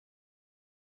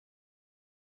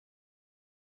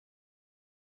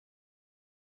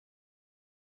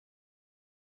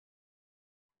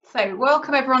So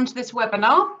welcome everyone to this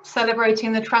webinar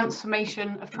celebrating the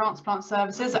transformation of transplant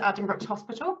services at Addenbrooke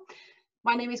Hospital.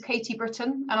 My name is Katie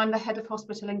Britton and I'm the Head of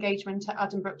Hospital Engagement at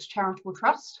Addenbrooke's Charitable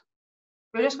Trust.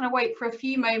 We're just going to wait for a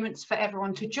few moments for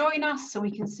everyone to join us so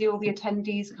we can see all the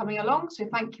attendees coming along. So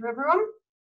thank you everyone.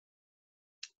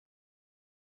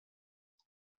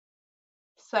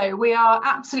 So we are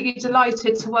absolutely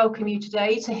delighted to welcome you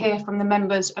today to hear from the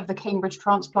members of the Cambridge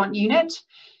Transplant Unit,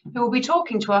 who will be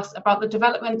talking to us about the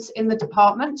developments in the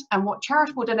department and what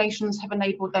charitable donations have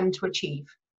enabled them to achieve.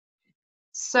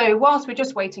 So whilst we're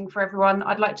just waiting for everyone,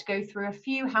 I'd like to go through a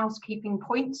few housekeeping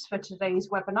points for today's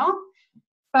webinar.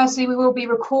 Firstly, we will be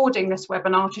recording this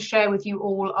webinar to share with you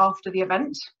all after the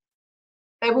event.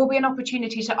 There will be an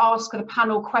opportunity to ask the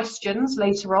panel questions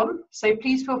later on, so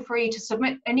please feel free to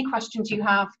submit any questions you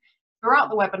have throughout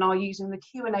the webinar using the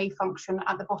Q&A function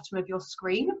at the bottom of your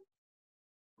screen.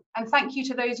 And thank you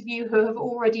to those of you who have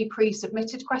already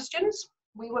pre-submitted questions.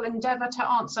 We will endeavour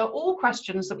to answer all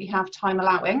questions that we have time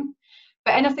allowing,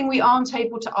 but anything we aren't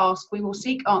able to ask, we will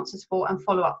seek answers for and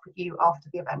follow up with you after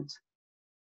the event.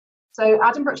 So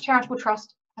Addenbrooke's Charitable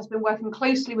Trust has been working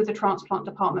closely with the Transplant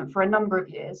Department for a number of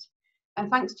years. And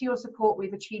thanks to your support,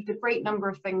 we've achieved a great number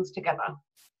of things together.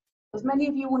 As many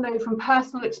of you will know from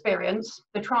personal experience,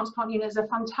 the Transplant Unit is a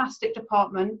fantastic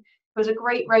department who has a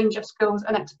great range of skills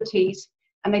and expertise,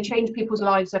 and they change people's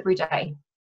lives every day.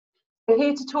 We're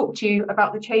here to talk to you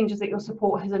about the changes that your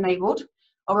support has enabled,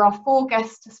 are our four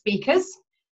guest speakers.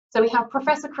 So we have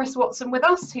Professor Chris Watson with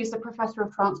us, who's the Professor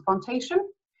of Transplantation.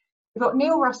 We've got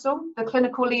Neil Russell, the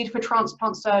Clinical Lead for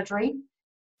Transplant Surgery,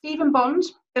 Stephen Bond,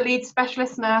 the Lead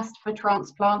Specialist Nurse for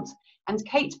Transplant, and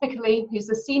Kate Pickerley, who's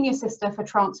the Senior Sister for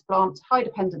Transplant High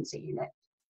Dependency Unit.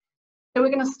 So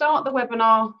we're going to start the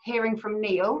webinar hearing from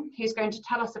Neil, who's going to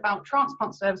tell us about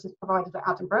transplant services provided at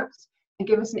Addenbrooke's and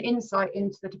give us an insight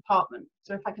into the department.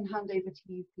 So if I can hand over to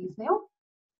you, please, Neil.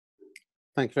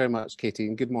 Thank you very much, Katie,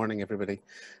 and good morning, everybody.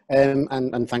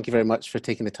 And thank you very much for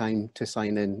taking the time to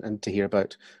sign in and to hear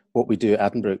about what we do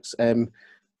at Addenbrooke's.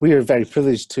 We are very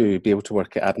privileged to be able to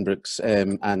work at Addenbrooke's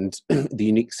and the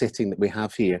unique setting that we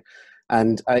have here.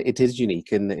 And it is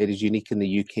unique, and it is unique in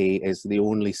the UK as the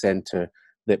only centre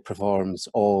that performs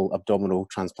all abdominal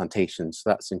transplantations.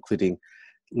 So that's including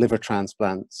liver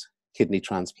transplants, kidney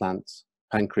transplants,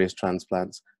 pancreas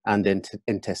transplants, and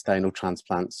intestinal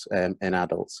transplants in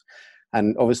adults.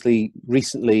 And obviously,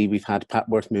 recently we've had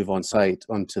Papworth move on site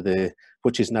onto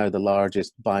which is now the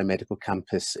largest biomedical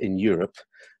campus in Europe,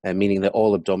 meaning that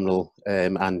all abdominal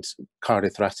and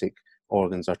cardiothoracic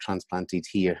organs are transplanted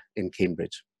here in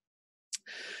Cambridge.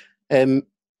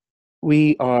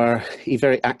 We are a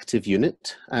very active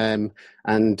unit, and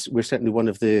we're certainly one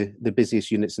of the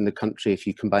busiest units in the country if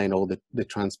you combine all the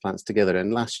transplants together.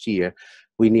 And last year,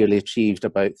 we nearly achieved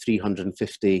about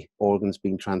 350 organs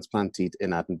being transplanted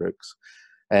in Addenbrooke's.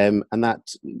 And that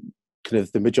kind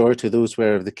of the majority of those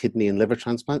were the kidney and liver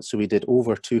transplants. So we did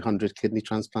over 200 kidney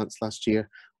transplants last year,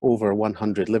 over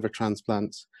 100 liver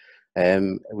transplants.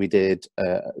 We did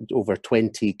over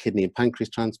 20 kidney and pancreas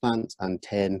transplants and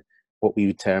 10 what we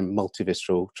would term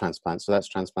multi-visceral transplants. So that's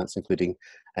transplants including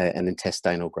an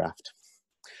intestinal graft.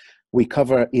 We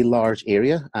cover a large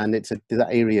area, and that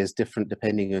area is different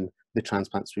depending on the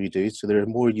transplants we do. So there are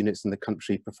more units in the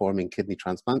country performing kidney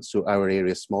transplants, so our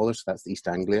area is smaller, so that's East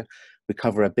Anglia. We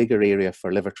cover a bigger area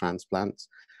for liver transplants,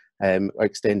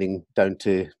 extending down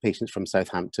to patients from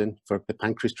Southampton. For the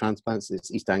pancreas transplants,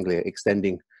 it's East Anglia,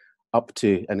 extending up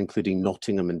to and including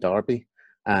Nottingham and Derby.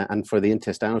 And for the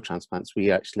intestinal transplants, we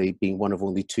actually, being one of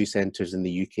only 2 centres in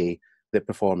the UK that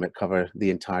perform it, cover the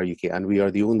entire UK. And we are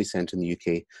the only centre in the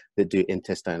UK that do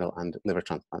intestinal and liver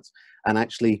transplants. And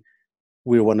actually,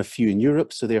 we're one of few in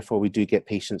Europe, so therefore we do get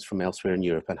patients from elsewhere in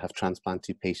Europe and have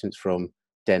transplanted patients from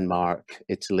Denmark,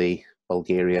 Italy,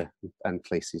 Bulgaria, and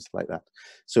places like that.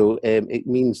 So it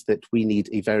means that we need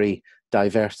a very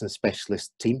diverse and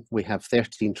specialist team. We have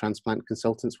 13 transplant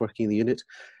consultants working in the unit,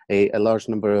 a large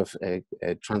number of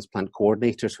transplant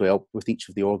coordinators who help with each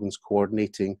of the organs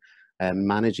coordinating,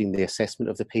 managing the assessment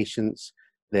of the patients,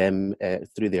 them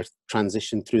through their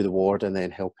transition through the ward, and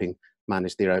then helping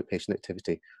manage their outpatient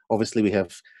activity. Obviously, we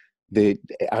have the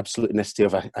absolute necessity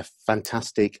of a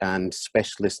fantastic and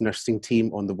specialist nursing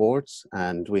team on the wards,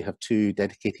 and we have 2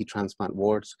 dedicated transplant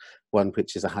wards, one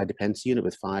which is a high dependency unit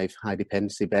with 5 high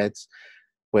dependency beds,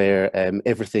 where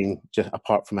everything, just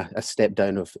apart from a step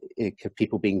down of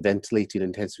people being ventilated in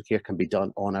intensive care, can be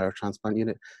done on our transplant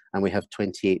unit. And we have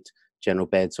 28 general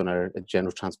beds on our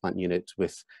general transplant unit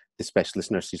with the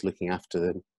specialist nurses looking after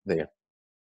them there.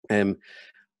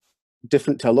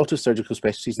 Different to a lot of surgical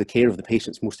specialties, the care of the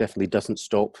patients most definitely doesn't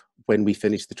stop when we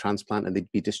finish the transplant and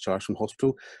they'd be discharged from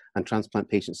hospital. And transplant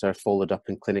patients are followed up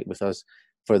in clinic with us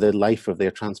for the life of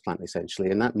their transplant,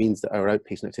 essentially. And that means that our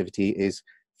outpatient activity is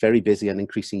very busy and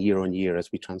increasing year on year as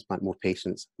we transplant more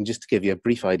patients. And just to give you a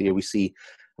brief idea, we see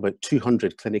about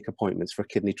 200 clinic appointments for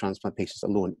kidney transplant patients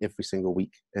alone every single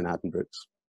week in Addenbrooke's.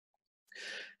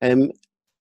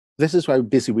 This is how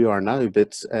busy we are now,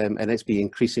 but and it's been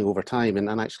increasing over time. And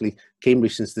actually,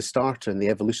 Cambridge, since the start and the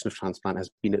evolution of transplant, has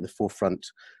been at the forefront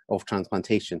of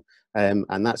transplantation.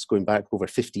 And that's going back over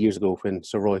 50 years ago when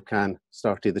Sir Roy Khan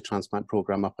started the transplant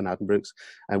program up in Addenbrooke's.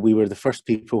 And we were the first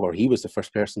people, or he was the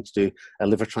first person to do a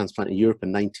liver transplant in Europe in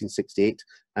 1968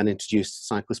 and introduced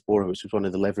cyclosporin, which was one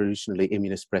of the revolutionary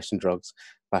immunosuppression drugs,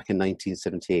 back in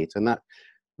 1978. And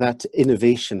that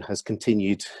innovation has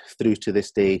continued through to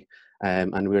this day.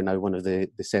 And we're now one of the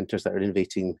centres that are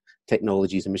innovating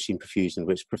technologies in machine perfusion,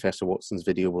 which Professor Watson's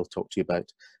video will talk to you about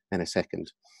in a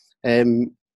second.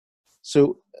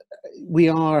 So we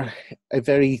are a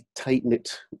very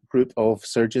tight-knit group of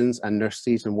surgeons and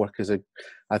nurses and work as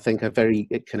I think, a very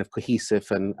kind of cohesive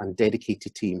and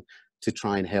dedicated team to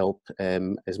try and help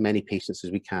as many patients as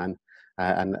we can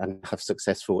and have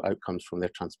successful outcomes from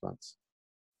their transplants.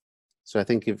 So I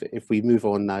think if we move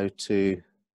on now to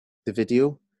the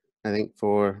video, I think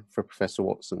for Professor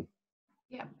Watson.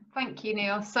 Yeah, thank you,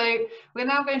 Neil. So we're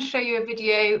now going to show you a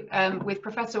video with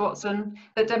Professor Watson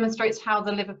that demonstrates how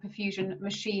the liver perfusion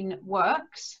machine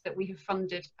works that we have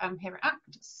funded here at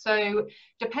ACT. So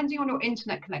depending on your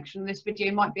internet connection, this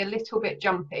video might be a little bit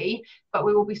jumpy, but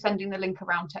we will be sending the link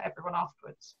around to everyone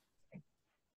afterwards.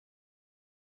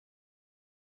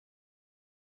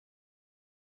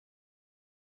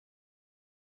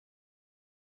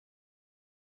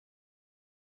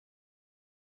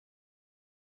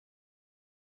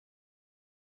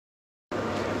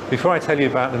 Before I tell you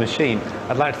about the machine,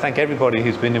 I'd like to thank everybody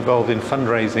who's been involved in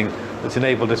fundraising that's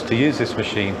enabled us to use this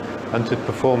machine and to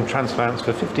perform transplants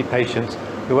for 50 patients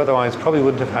who otherwise probably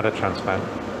wouldn't have had a transplant.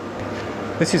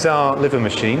 This is our liver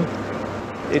machine.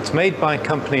 It's made by a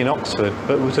company in Oxford,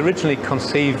 but was originally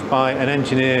conceived by an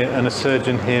engineer and a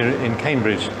surgeon here in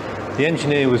Cambridge. The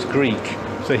engineer was Greek,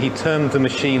 so he termed the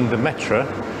machine the metra,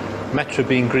 metra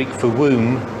being Greek for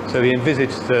womb, so he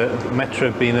envisaged the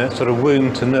metra being a sort of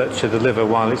womb to nurture the liver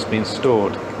while it's been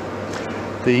stored.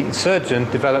 The surgeon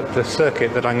developed the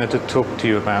circuit that I'm going to talk to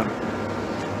you about.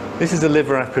 This is the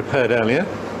liver I prepared earlier.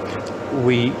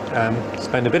 We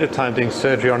spend a bit of time doing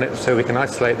surgery on it so we can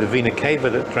isolate the vena cava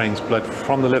that drains blood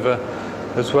from the liver,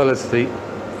 as well as the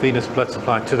venous blood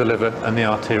supply to the liver and the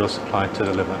arterial supply to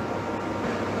the liver.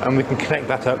 And we can connect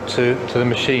that up to the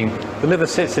machine. The liver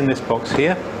sits in this box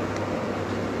here.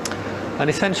 And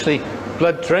essentially,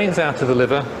 blood drains out of the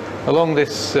liver along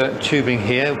this tubing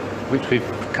here, which we've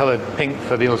coloured pink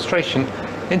for the illustration,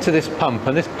 into this pump.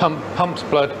 And this pump pumps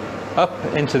blood up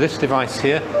into this device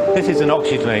here. This is an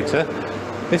oxygenator.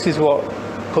 This is what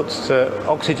puts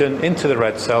oxygen into the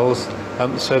red cells,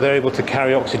 so they're able to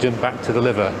carry oxygen back to the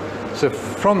liver. So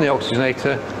from the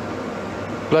oxygenator,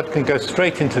 blood can go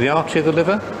straight into the artery of the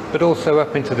liver, but also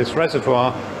up into this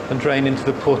reservoir and drain into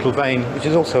the portal vein, which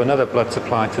is also another blood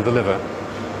supply to the liver.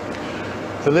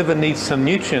 The liver needs some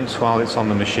nutrients while it's on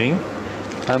the machine.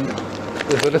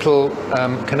 There's a little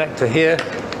connector here,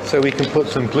 so we can put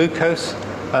some glucose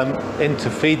in to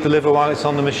feed the liver while it's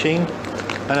on the machine.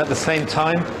 And at the same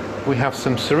time, we have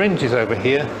some syringes over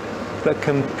here that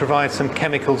can provide some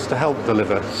chemicals to help the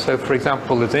liver. So for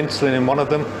example, there's insulin in one of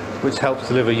them, which helps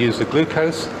the liver use the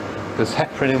glucose. There's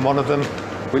heparin in one of them,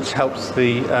 which helps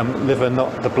the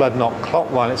the blood not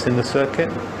clot while it's in the circuit.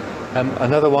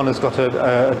 Another one has got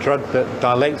a drug that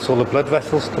dilates all the blood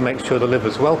vessels to make sure the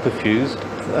liver's well perfused.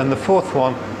 And the fourth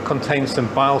one contains some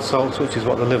bile salts, which is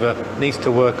what the liver needs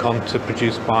to work on to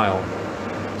produce bile.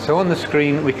 So on the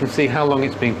screen, we can see how long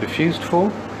it's being perfused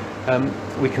for.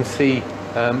 We can see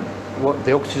what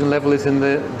the oxygen level is in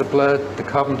the blood, the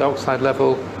carbon dioxide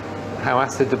level, how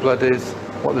acid the blood is,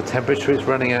 what the temperature it's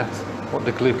running at, what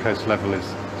the glucose level is.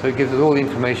 So it gives us all the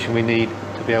information we need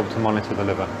to be able to monitor the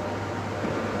liver.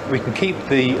 We can keep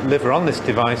the liver on this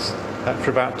device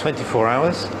for about 24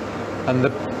 hours, and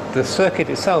the circuit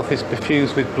itself is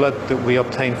perfused with blood that we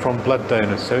obtain from blood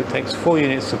donors. So it takes 4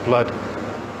 units of blood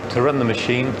to run the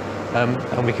machine,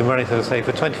 and we can run it, as I say,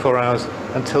 for 24 hours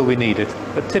until we need it.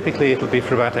 But typically it'll be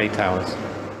for about 8 hours.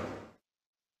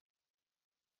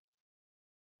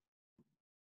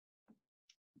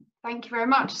 Thank you very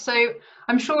much. So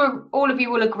I'm sure all of you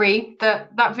will agree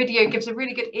that that video gives a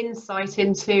really good insight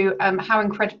into how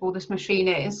incredible this machine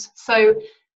is. So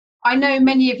I know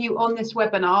many of you on this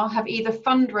webinar have either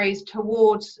fundraised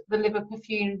towards the liver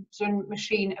perfusion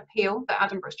machine appeal that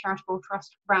Addenbrooke's Charitable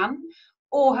Trust ran,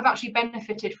 or have actually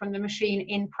benefited from the machine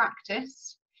in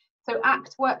practice. So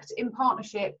ACT worked in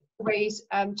partnership to raise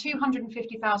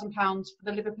 £250,000 for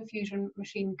the liver perfusion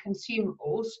machine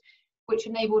consumables, which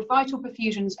enabled vital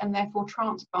perfusions and therefore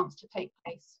transplants to take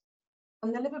place.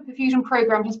 And the liver perfusion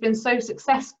programme has been so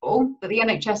successful that the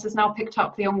NHS has now picked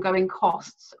up the ongoing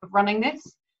costs of running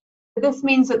this. This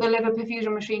means that the liver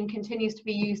perfusion machine continues to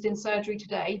be used in surgery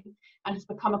today and has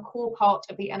become a core part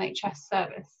of the NHS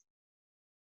service.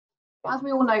 As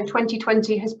we all know,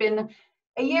 2020 has been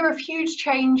a year of huge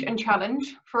change and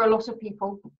challenge for a lot of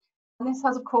people. And this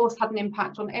has, of course, had an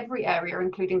impact on every area,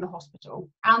 including the hospital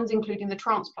and including the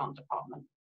transplant department.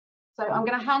 So I'm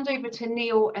going to hand over to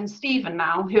Neil and Stephen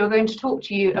now, who are going to talk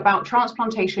to you about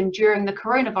transplantation during the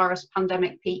coronavirus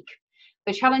pandemic peak,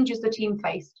 the challenges the team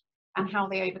faced, and how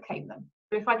they overcame them.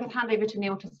 So if I could hand over to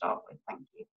Neil to start with, thank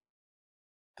you.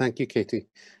 Thank you, Katie.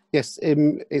 Yes,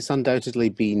 it's undoubtedly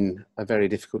been a very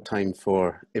difficult time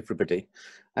for everybody,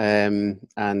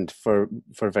 and for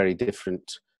very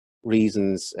different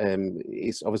reasons.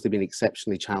 It's obviously been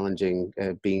exceptionally challenging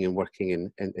being and working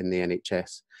in the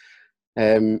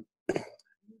NHS.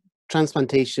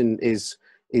 Transplantation is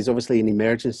obviously an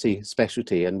emergency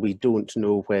specialty, and we don't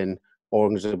know when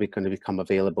organs are going to become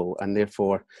available, and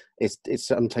therefore it's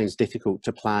sometimes difficult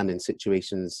to plan in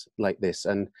situations like this.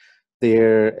 And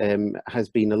there has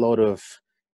been a lot of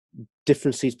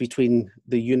differences between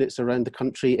the units around the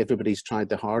country. Everybody's tried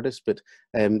the hardest, but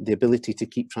the ability to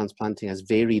keep transplanting has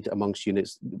varied amongst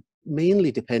units,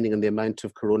 mainly depending on the amount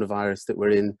of coronavirus that were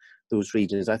in those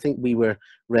regions. I think we were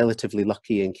relatively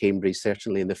lucky in Cambridge,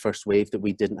 certainly in the first wave, that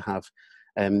we didn't have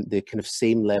the kind of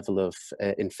same level of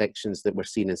infections that we're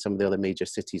seeing in some of the other major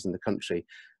cities in the country.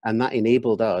 And that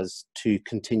enabled us to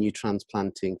continue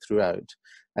transplanting throughout.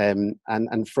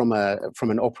 And from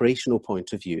an operational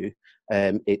point of view,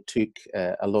 it took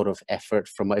a lot of effort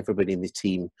from everybody in the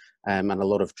team and a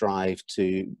lot of drive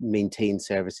to maintain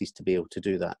services to be able to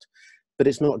do that. But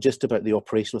it's not just about the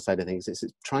operational side of things, it's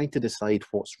trying to decide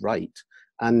what's right.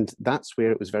 And that's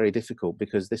where it was very difficult,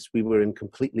 because we were in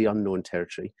completely unknown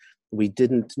territory. We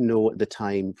didn't know at the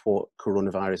time what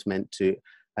coronavirus meant to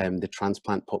the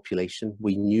transplant population.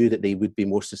 We knew that they would be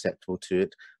more susceptible to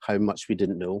it, how much we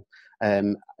didn't know.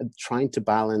 Trying to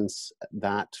balance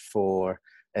that for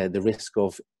the risk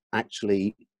of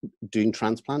actually doing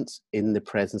transplants in the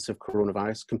presence of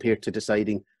coronavirus compared to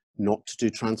deciding not to do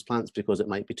transplants because it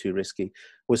might be too risky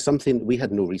was something we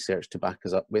had no research to back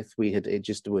us up with. It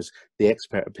just was the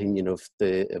expert opinion of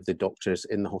the doctors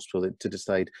in the hospital to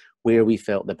decide where we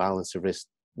felt the balance of risk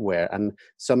were. And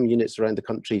some units around the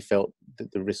country felt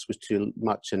that the risk was too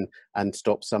much and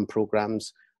stopped some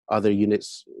programs. Other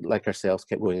units like ourselves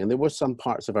kept going, and there were some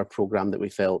parts of our program that we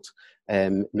felt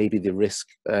maybe the risk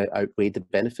outweighed the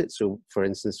benefit. So for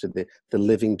instance, with the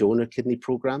living donor kidney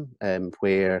program,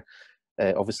 where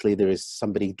obviously there is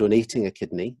somebody donating a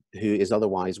kidney who is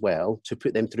otherwise well, to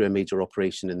put them through a major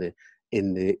operation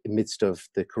in the midst of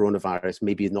the coronavirus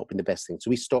maybe not been the best thing.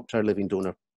 So we stopped our living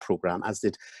donor program, as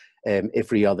did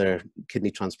every other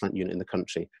kidney transplant unit in the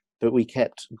country. But we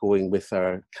kept going with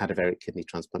our cadaveric kidney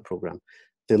transplant program.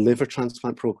 The liver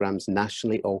transplant programs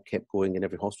nationally all kept going in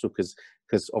every hospital, because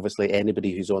obviously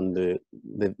anybody who's on the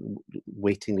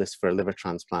waiting list for a liver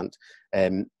transplant,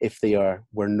 if they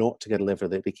were not to get a liver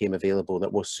that became available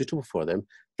that was suitable for them,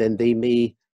 then they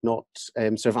may not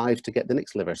survive to get the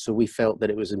next liver. So we felt that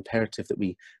it was imperative that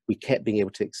we kept being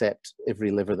able to accept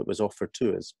every liver that was offered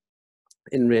to us.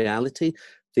 In reality,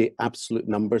 the absolute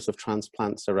numbers of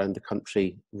transplants around the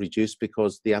country reduced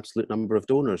because the absolute number of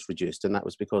donors reduced, and that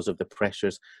was because of the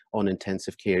pressures on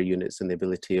intensive care units and the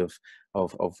ability of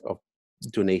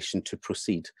donation to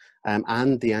proceed,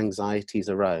 and the anxieties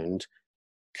around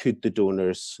could the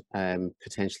donors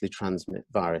potentially transmit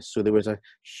virus. So there was a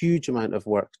huge amount of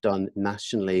work done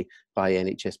nationally by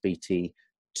NHSBT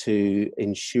to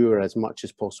ensure as much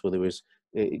as possible there was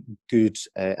good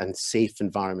and safe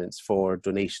environments for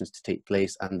donations to take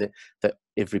place, and that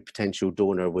every potential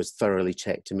donor was thoroughly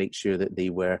checked to make sure that they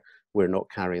were not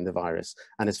carrying the virus.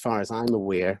 And as far as I'm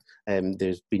aware,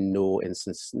 there's been no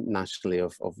instance nationally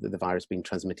of the virus being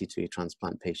transmitted to a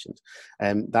transplant patient.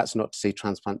 That's not to say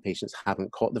transplant patients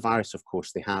haven't caught the virus. Of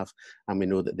course they have, and we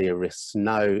know that their risks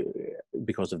now,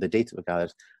 because of the data we've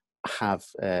gathered, have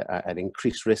an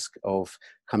increased risk of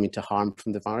coming to harm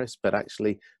from the virus. But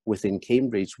actually within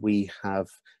Cambridge we have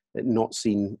not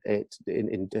seen it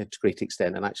to great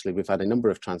extent, and actually we've had a number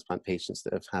of transplant patients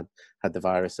that have had the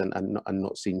virus and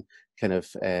not seen kind of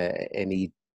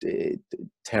any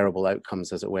terrible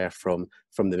outcomes, as it were, from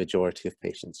the majority of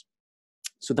patients.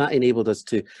 So that enabled us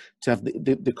to have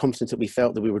the confidence that we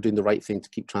felt that we were doing the right thing to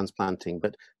keep transplanting,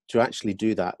 but to actually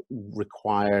do that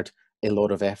required a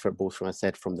lot of effort, both from, I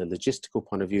said, from the logistical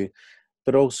point of view,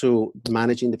 but also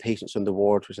managing the patients on the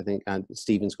ward, which I think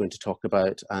Stephen's going to talk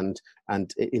about, and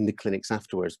in the clinics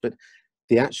afterwards. But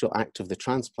the actual act of the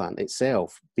transplant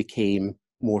itself became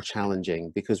more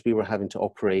challenging because we were having to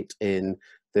operate in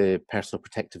the personal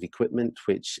protective equipment,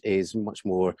 which is much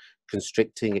more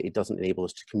constricting. It doesn't enable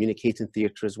us to communicate in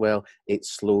theatre as well. It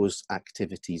slows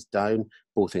activities down,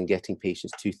 both in getting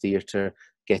patients to theatre,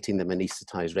 getting them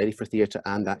anaesthetised ready for theatre,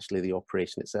 and actually the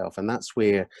operation itself. And that's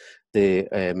where the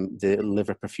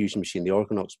liver perfusion machine, the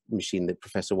Organox machine that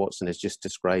Professor Watson has just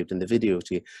described in the video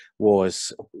to you,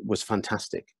 was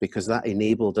fantastic, because that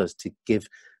enabled us to give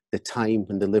the time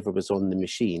when the liver was on the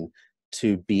machine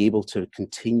to be able to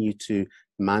continue to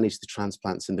manage the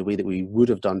transplants in the way that we would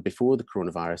have done before the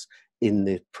coronavirus, in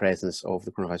the presence of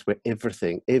the coronavirus, where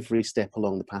every step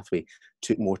along the pathway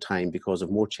took more time because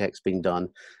of more checks being done,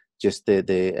 just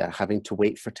the having to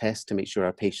wait for tests to make sure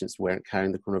our patients weren't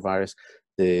carrying the coronavirus,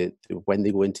 when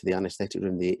they go into the anaesthetic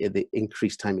room, the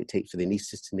increased time it takes for the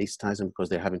anaesthetist to anaesthetize them because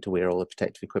they're having to wear all the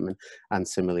protective equipment, and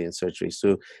similarly in surgery.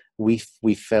 So we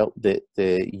felt that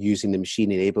using the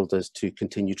machine enabled us to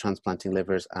continue transplanting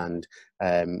livers, and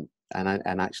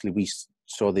actually we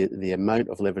saw the amount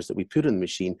of livers that we put in the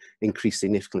machine increase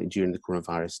significantly during the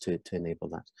coronavirus to enable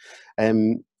that.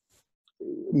 In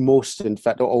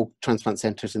fact, all transplant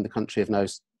centres in the country have now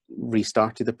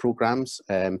restarted the programmes,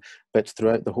 but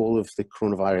throughout the whole of the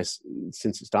coronavirus,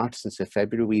 since it started, since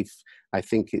February, I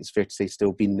think it's fair to say,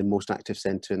 still been the most active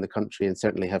centre in the country, and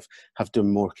certainly have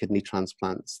done more kidney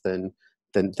transplants than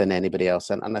anybody else.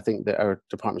 And I think that our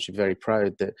department should be very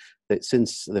proud that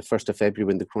since the 1st of February,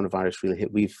 when the coronavirus really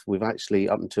hit, we've actually,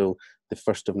 up until the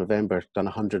 1st of November, done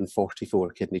 144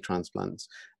 kidney transplants,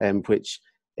 which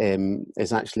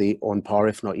is actually on par,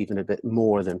 if not even a bit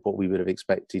more than what we would have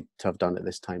expected to have done at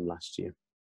this time last year.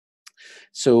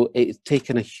 So it's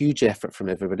taken a huge effort from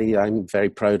everybody. I'm very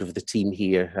proud of the team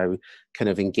here, how kind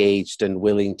of engaged and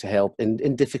willing to help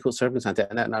in difficult circumstances,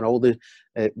 and all the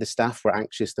staff were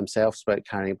anxious themselves about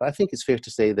carrying. But I think it's fair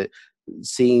to say that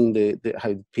seeing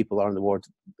how people are in the ward,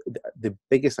 the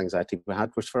biggest anxiety we had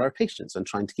was for our patients and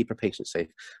trying to keep our patients safe.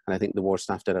 And I think the ward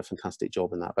staff did a fantastic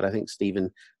job in that. But I think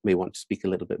Stephen may want to speak a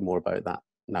little bit more about that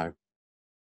now.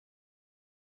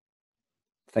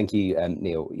 Thank you,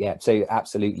 Neil. Yeah, so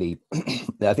absolutely.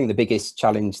 I think the biggest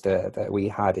challenge that we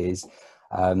had is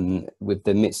with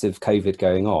the midst of COVID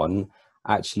going on,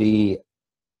 actually,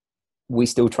 we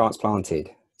still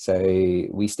transplanted. So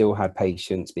we still had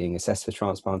patients being assessed for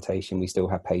transplantation. We still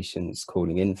had patients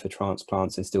calling in for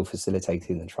transplants and still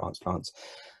facilitating the transplants.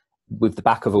 With the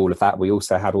back of all of that, we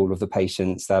also had all of the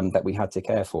patients that we had to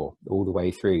care for all the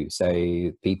way through.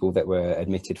 So people that were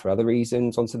admitted for other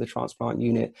reasons onto the transplant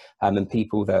unit, and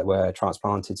people that were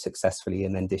transplanted successfully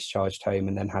and then discharged home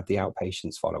and then had the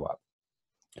outpatients follow up.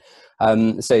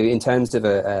 So in terms of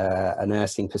a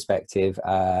nursing perspective,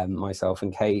 myself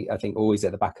and Kate, I think always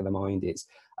at the back of the mind is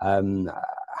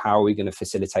how are we going to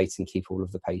facilitate and keep all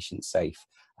of the patients safe?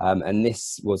 And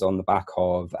this was on the back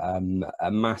of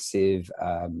a massive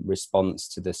response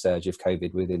to the surge of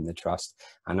COVID within the trust,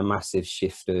 and a massive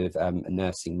shift of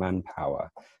nursing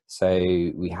manpower. So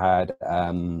we had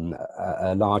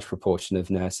a large proportion of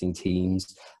nursing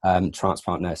teams,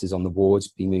 transplant nurses on the wards,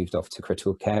 be moved off to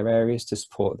critical care areas to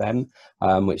support them,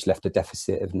 which left a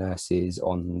deficit of nurses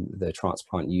on the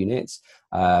transplant units.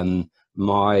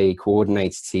 My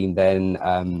coordinator team then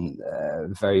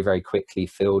very, very quickly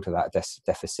filled that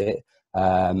deficit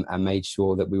and made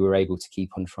sure that we were able to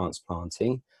keep on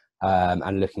transplanting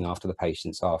and looking after the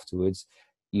patients afterwards.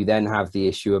 You then have the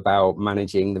issue about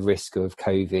managing the risk of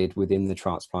COVID within the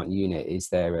transplant unit. Is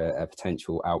there a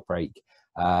potential outbreak,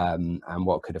 and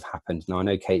what could have happened? Now, I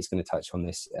know Kate's going to touch on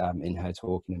this in her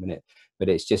talk in a minute, but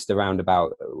it's just around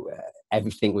about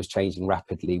everything was changing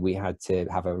rapidly. We had to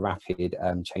have a rapid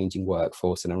changing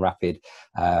workforce and a rapid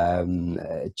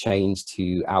change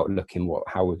to outlook in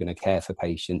how we're going to care for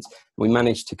patients. We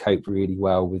managed to cope really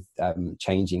well with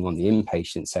changing on the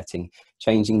inpatient setting,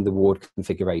 changing the ward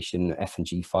configuration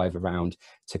F&G 5 around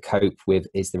to cope with,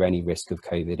 is there any risk of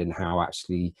COVID, and how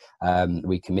actually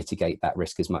we can mitigate that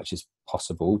risk as much as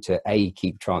possible to A,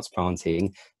 keep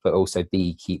transplanting, but also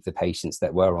B, keep the patients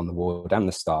that were on the ward and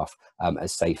the staff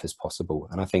as safe as possible.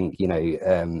 And I think, you know,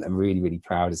 I'm really, really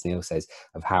proud, as Neil says,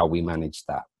 of how we managed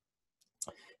that.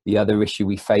 The other issue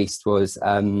we faced was,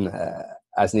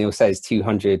 as Neil says,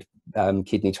 200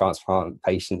 kidney transplant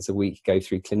patients a week go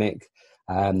through clinic.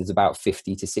 There's about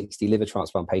 50 to 60 liver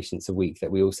transplant patients a week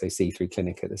that we also see through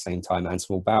clinic at the same time, and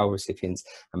small bowel recipients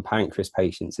and pancreas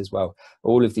patients as well.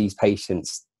 All of these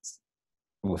patients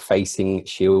were facing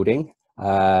shielding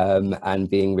and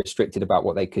being restricted about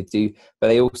what they could do, but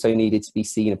they also needed to be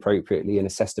seen appropriately and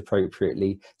assessed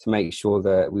appropriately to make sure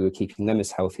that we were keeping them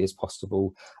as healthy as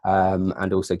possible,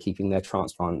 and also keeping their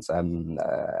transplants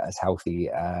as healthy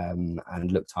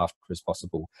and looked after as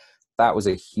possible. That was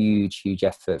a huge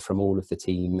effort from all of the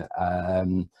team,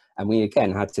 and we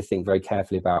again had to think very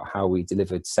carefully about how we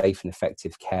delivered safe and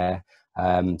effective care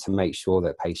to make sure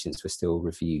that patients were still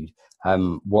reviewed.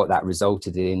 What that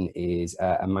resulted in is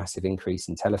a massive increase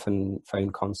in telephone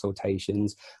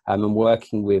consultations, and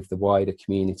working with the wider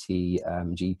community,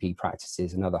 GP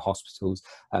practices and other hospitals,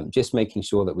 just making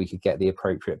sure that we could get the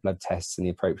appropriate blood tests and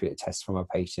the appropriate tests from our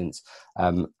patients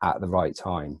at the right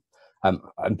time.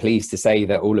 I'm pleased to say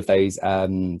that all of those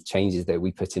changes that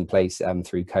we put in place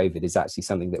through COVID is actually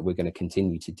something that we're going to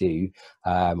continue to do.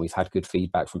 We've had good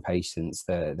feedback from patients.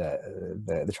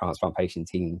 The transplant patient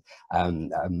team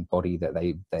body that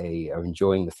they are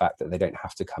enjoying the fact that they don't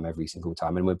have to come every single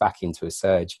time, and we're back into a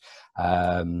surge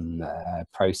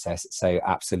process. So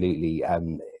absolutely,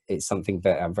 it's something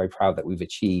that I'm very proud that we've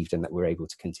achieved and that we're able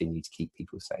to continue to keep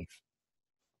people safe.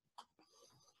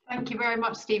 Thank you very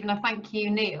much, Stephen. I thank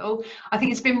you, Neil. I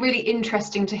think it's been really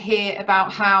interesting to hear about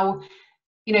how,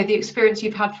 you know, the experience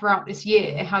you've had throughout this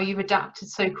year, how you've adapted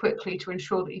so quickly to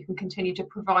ensure that you can continue to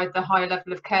provide the high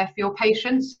level of care for your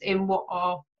patients in what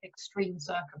are extreme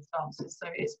circumstances. So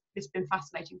it's been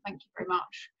fascinating. Thank you very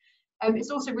much. It's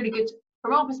also really good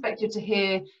from our perspective to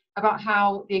hear about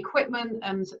how the equipment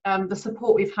and the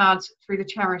support we've had through the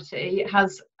charity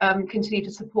has continued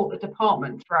to support the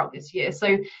department throughout this year. So,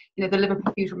 you know, the liver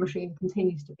perfusion machine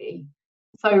continues to be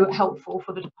so helpful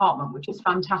for the department, which is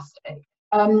fantastic.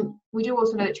 We do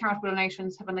also know that charitable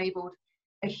donations have enabled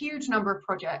a huge number of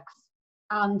projects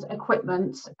and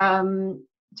equipment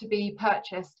to be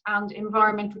purchased and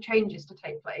environmental changes to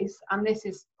take place. And this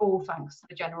is all thanks to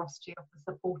the generosity of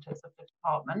the supporters of the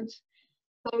department.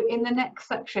 So in the next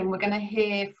section, we're going to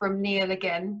hear from Neil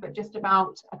again, but just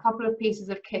about a couple of pieces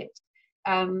of kit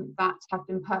that have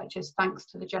been purchased thanks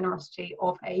to the generosity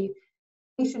of a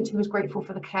patient who was grateful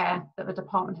for the care that the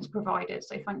department has provided.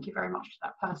 So thank you very much to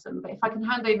that person. But if I can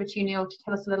hand over to you, Neil, to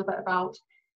tell us a little bit about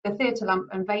the theatre lamp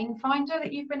and vein finder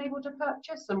that you've been able to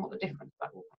purchase and what the difference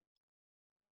that will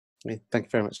be. Thank you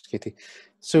very much, Katie.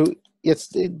 So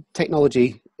yes,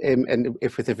 technology, and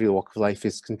if with every walk of life,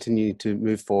 is continuing to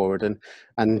move forward,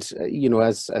 and you know,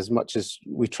 as much as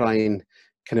we try and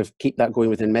kind of keep that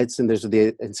going within medicine, there's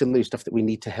the ancillary stuff that we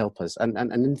need to help us. And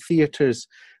in theatres,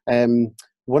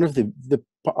 one of the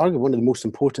most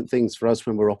important things for us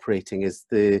when we're operating is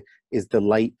the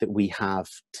light that we have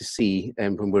to see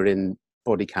when we're in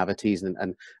body cavities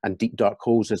and deep dark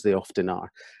holes, as they often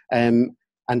are, and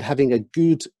having a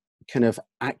good kind of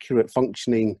accurate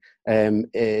functioning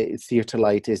theatre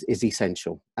light is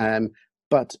essential.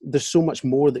 But there's so much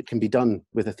more that can be done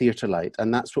with a theatre light,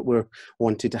 and that's what we're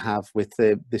wanting to have with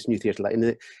this new theatre light.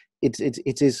 And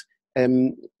it is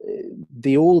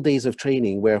the old days of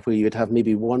training where you would have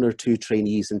maybe one or two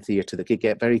trainees in theatre that could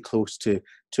get very close to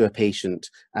a patient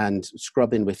and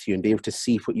scrub in with you and be able to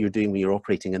see what you're doing when you're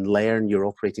operating and learn your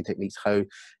operating techniques, how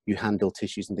you handle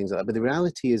tissues and things like that. But the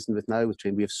reality is, with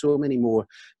training, we have so many more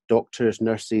doctors,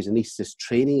 nurses, anaesthetists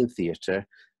training in theatre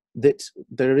that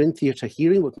they're in theatre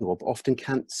hearing what can go on, but often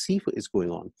can't see what is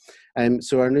going on.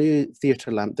 So our new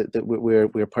theatre lamp that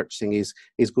we're purchasing is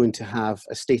going to have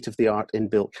a state-of-the-art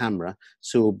inbuilt camera.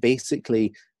 So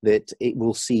basically that it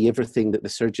will see everything that the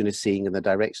surgeon is seeing in the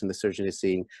direction the surgeon is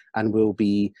seeing, and will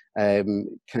be kind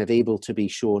of able to be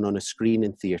shown on a screen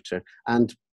in theatre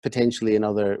and potentially in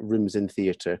other rooms in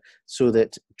theatre, so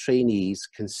that trainees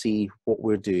can see what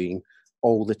we're doing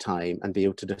all the time and be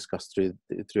able to discuss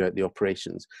throughout the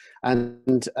operations.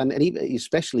 And even,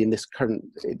 especially in this current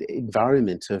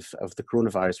environment of the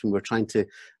coronavirus, when we're trying to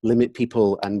limit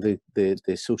people and the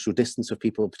social distance of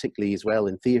people, particularly as well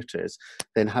in theatres,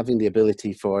 then having the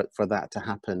ability for that to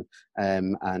happen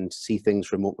and see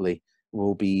things remotely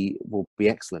will be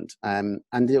excellent. And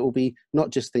it will be not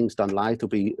just things done live.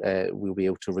 We'll be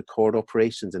able to record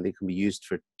operations, and they can be used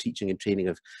for teaching and training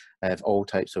of all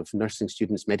types of nursing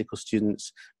students, medical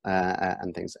students,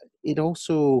 and things. It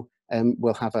also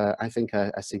will have I think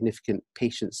a significant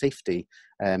patient safety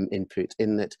input,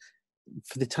 in that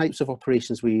for the types of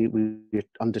operations we're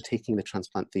undertaking in the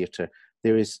transplant theatre,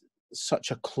 there is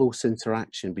such a close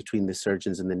interaction between the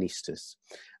surgeons and the anaesthetists,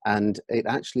 and it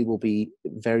actually will be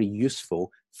very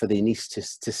useful for the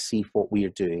anaesthetist to see what we are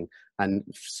doing and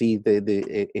see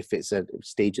if it's a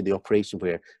stage of the operation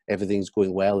where everything's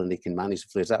going well and they can manage the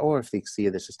flares, or if they see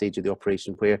there's a stage of the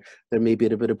operation where there may be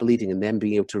a bit of bleeding, and then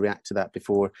being able to react to that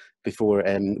before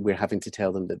we're having to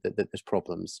tell them that there's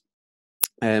problems.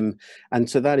 And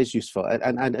so that is useful,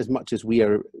 and as much as we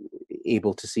are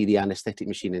able to see the anaesthetic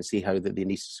machine and see how the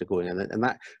anaesthetists are going, and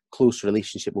that close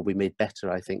relationship will be made better,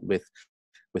 I think, with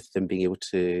them being able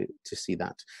to see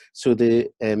that. So the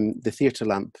theatre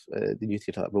lamp, the new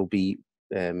theatre lamp, will be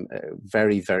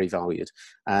very, very valued,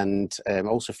 and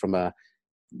also from a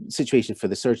situation for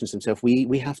the surgeons themselves,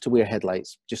 we have to wear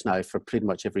headlights just now for pretty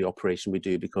much every operation we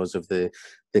do because of the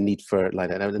need for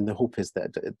light. And the hope is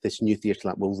that this new theatre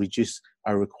lamp will reduce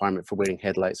our requirement for wearing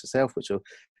headlights itself, which will,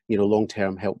 you know, long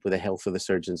term help with the health of the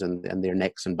surgeons and their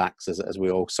necks and backs, as we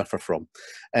all suffer from.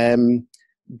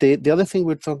 The other thing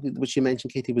which you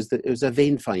mentioned, Katie, was that it was a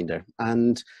vein finder.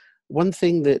 And one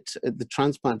thing that the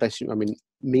transplant patient, I mean,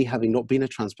 me having not been a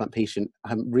transplant patient,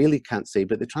 I really can't say,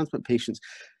 but the transplant patients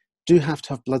do have to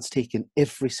have bloods taken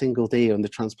every single day on the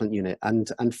transplant unit,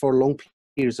 and for long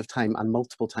periods of time and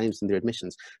multiple times in their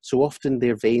admissions. So often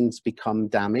their veins become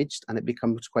damaged and it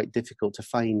becomes quite difficult to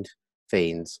find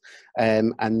veins.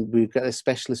 And we've got a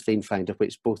specialist vein finder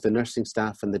which both the nursing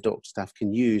staff and the doctor staff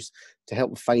can use to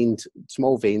help find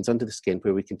small veins under the skin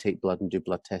where we can take blood and do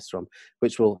blood tests from,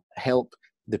 which will help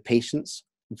the patients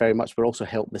very much, but also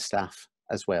help the staff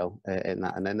as well in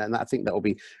that. And I think that will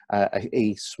be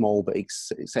a small but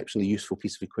exceptionally useful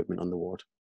piece of equipment on the ward.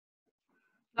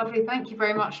 Lovely, thank you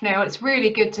very much, Neil. It's really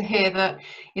good to hear that,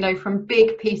 you know, from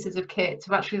big pieces of kit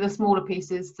to actually the smaller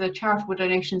pieces, the charitable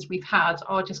donations we've had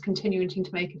are just continuing to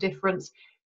make a difference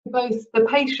to both the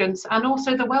patients and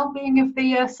also the well-being of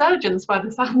the surgeons, by the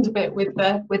sound of it, with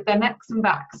their necks and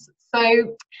backs.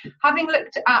 So, having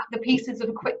looked at the pieces of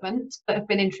equipment that have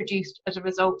been introduced as a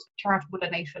result of charitable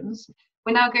donations,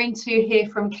 we're now going to hear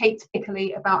from Kate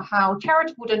Ickley about how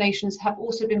charitable donations have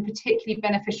also been particularly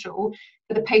beneficial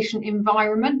for the patient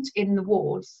environment in the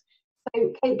wards.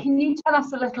 So, Kate, can you tell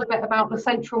us a little bit about the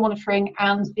central monitoring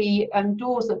and the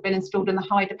doors that have been installed in the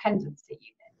high dependency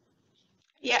unit?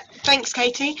 Yeah, thanks,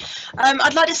 Katie.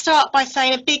 I'd like to start by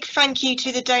saying a big thank you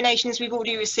to the donations we've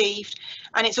already received,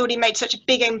 and it's already made such a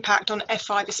big impact on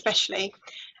F5 especially.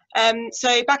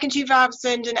 So back in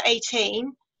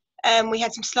 2018, we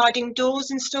had some sliding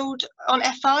doors installed on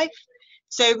F5.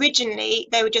 So originally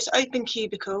they were just open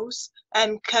cubicles,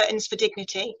 curtains for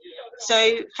dignity.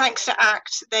 So thanks to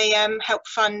ACT, they helped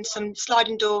fund some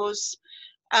sliding doors,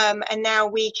 and now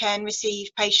we can receive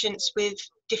patients with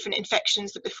different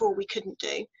infections that before we couldn't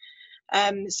do.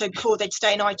 So before they'd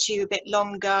stay in ITU a bit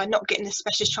longer, not getting the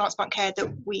specialist transplant care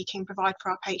that we can provide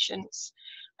for our patients.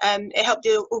 It helped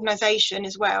the organisation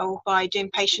as well by doing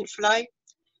patient flow.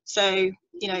 So,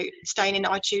 you know, staying in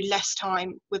ITU less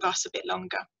time with us a bit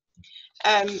longer.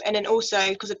 And then also,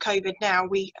 because of COVID now,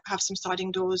 we have some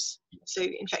sliding doors so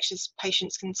infectious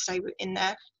patients can stay in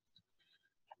there.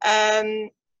 And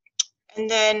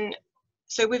then,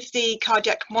 so with the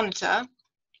cardiac monitor,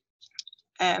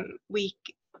 we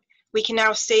can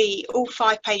now see all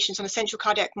 5 patients on a central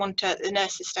cardiac monitor at the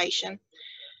nurse's station.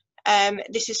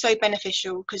 This is so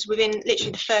beneficial because within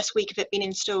literally the first week of it being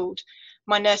installed,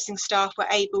 my nursing staff were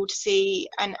able to see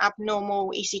an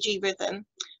abnormal ECG rhythm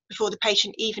before the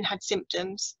patient even had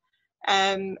symptoms.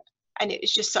 And it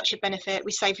was just such a benefit.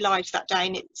 We saved lives that day,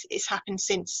 and it's happened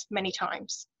since many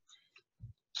times.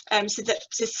 So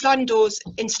sliding doors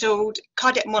installed,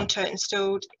 cardiac monitor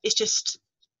installed, it's just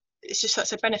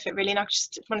such a benefit really, and I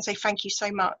just want to say thank you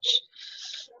so much.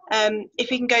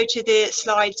 If we can go to the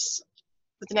slides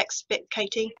with the next bit,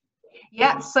 Katie.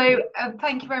 Yeah, so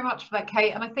thank you very much for that,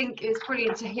 Kate, and I think it's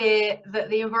brilliant to hear that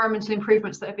the environmental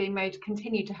improvements that are being made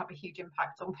continue to have a huge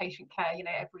impact on patient care, you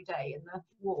know, every day in the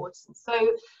wards.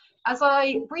 So as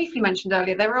I briefly mentioned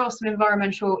earlier, there are some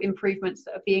environmental improvements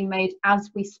that are being made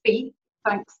as we speak,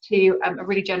 thanks to a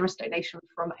really generous donation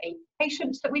from a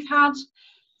patient that we've had.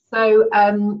 So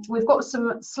we've got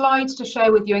some slides to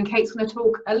share with you, and Kate's going to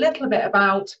talk a little bit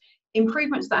about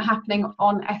improvements that are happening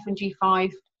on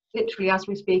F&G5 literally as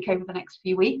we speak over the next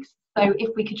few weeks. So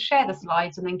if we could share the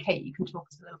slides, and then Kate, you can talk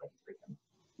us a little bit through them.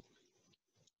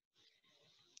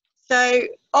 So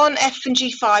on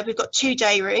F&G5, we've got 2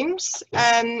 day rooms.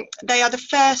 They are the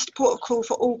first port of call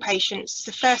for all patients. It's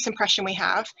the first impression we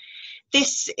have.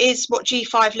 This is what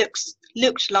G5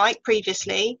 looked like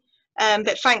previously.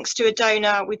 But thanks to a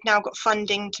donor, we've now got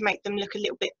funding to make them look a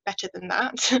little bit better than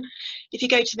that. If you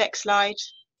go to the next slide,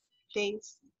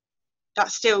 please.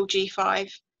 That's still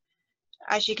G5.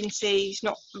 As you can see, it's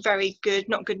not very good,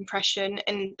 not good impression,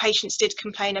 and patients did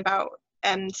complain about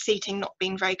seating not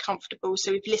being very comfortable.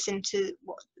 So we've listened to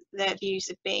what their views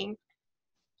have been.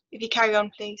 If you carry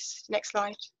on, please. Next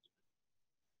slide.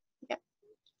 Yeah.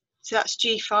 So that's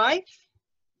G5.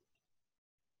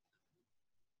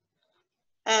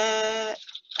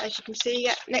 As you can see,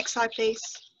 yeah. Next slide, please.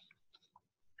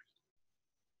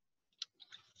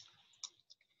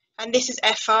 And this is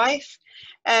F5.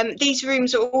 These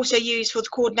rooms are also used for the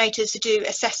coordinators to do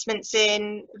assessments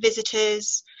in,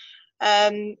 visitors,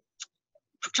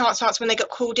 transplants. When they got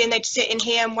called in, they'd sit in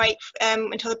here and wait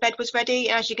until the bed was ready.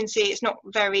 And as you can see, it's not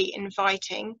very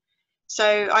inviting. So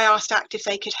I asked ACT if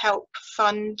they could help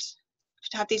fund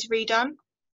to have these redone.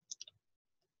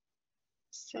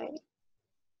 So,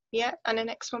 yeah, and the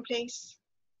next one, please.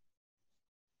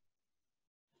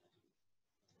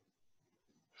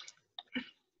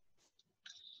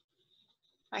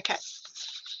 Okay,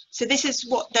 so this is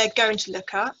what they're going to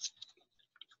look at.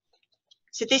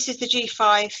 So this is the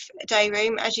G5 day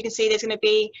room. As you can see, there's going to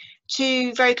be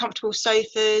 2 very comfortable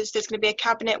sofas. There's going to be a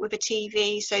cabinet with a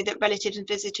TV so that relatives and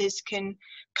visitors can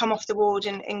come off the ward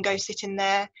and go sit in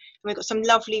there. And we've got some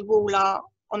lovely wall art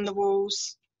on the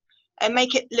walls and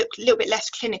make it look a little bit less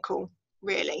clinical,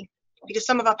 really, because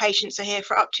some of our patients are here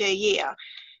for up to a year.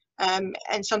 And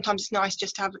sometimes it's nice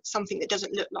just to have something that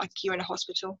doesn't look like you're in a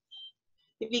hospital.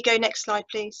 If you go next slide,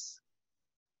 please.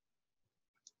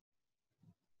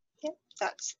 Yeah,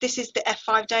 this is the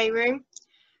F5 day room.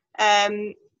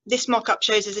 This mock-up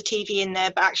shows there's a TV in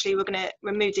there, but actually we're going to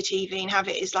remove the TV and have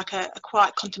it as like a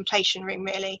quiet contemplation room,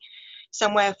 really,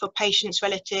 somewhere for patients,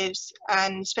 relatives,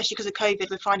 and especially because of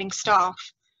COVID, we're finding staff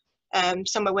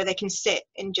somewhere where they can sit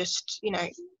and just, you know,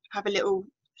 have a little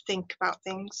think about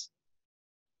things.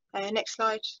 Next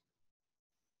slide.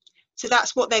 So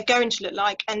that's what they're going to look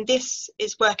like, and this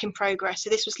is work in progress. So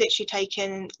this was literally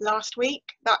taken last week.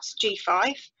 That's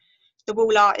G5. The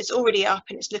wall art is already up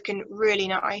and it's looking really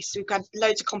nice. We've got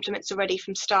loads of compliments already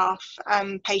from staff,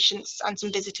 patients and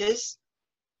some visitors.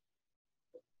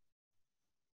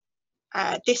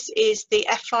 This is the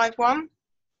F5 one.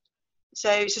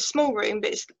 So it's a small room,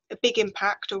 but it's a big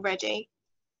impact already.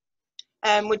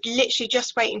 We're literally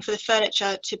just waiting for the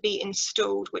furniture to be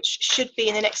installed, which should be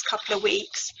in the next couple of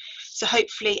weeks. So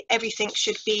hopefully everything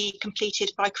should be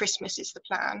completed by Christmas is the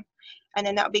plan. And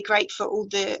then that would be great for all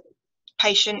the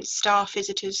patients, staff,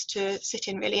 visitors to sit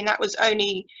in, really. And that was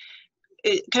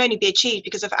it can only be achieved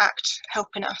because of ACT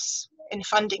helping us in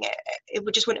funding it. It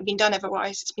just wouldn't have been done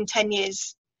otherwise. It's been 10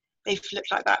 years they've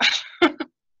looked like that.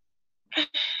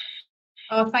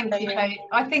 Oh, thank you, Kate.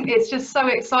 I think it's just so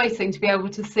exciting to be able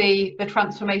to see the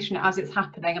transformation as it's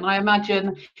happening. And I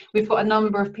imagine we've got a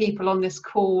number of people on this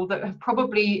call that have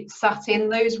probably sat in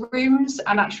those rooms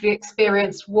and actually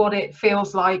experienced what it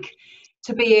feels like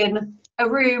to be in a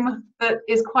room that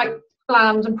is quite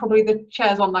bland and probably the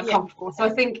chairs aren't that comfortable. So I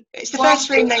think it's the first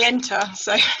room they enter.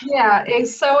 So yeah,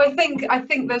 so I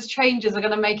think those changes are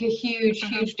going to make a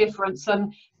huge difference.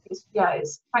 And it's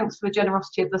thanks for the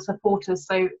generosity of the supporters.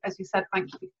 So as you said,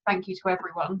 thank you to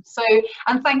everyone. So,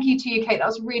 and thank you to you, Kate. That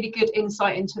was really good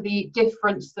insight into the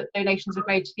difference that donations have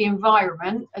made to the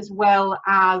environment, as well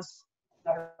as,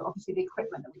 you know, obviously the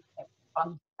equipment that we can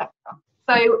fund, etc.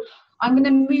 So I'm going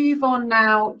to move on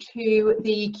now to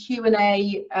the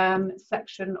Q&A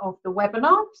section of the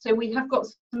webinar. So we have got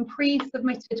some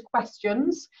pre-submitted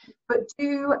questions, but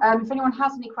do, if anyone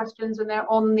has any questions and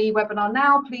they're on the webinar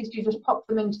now, please do just pop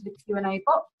them into the Q&A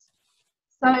box.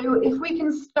 So if we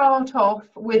can start off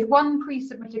with one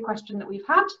pre-submitted question that we've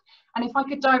had, and if I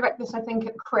could direct this, I think,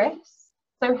 at Chris.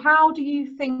 So how do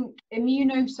you think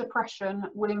immunosuppression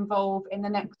will evolve in the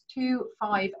next 2,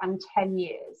 5 and 10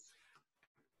 years?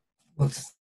 Well,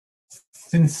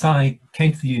 since I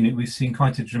came to the unit, we've seen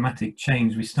quite a dramatic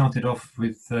change. We started off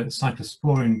with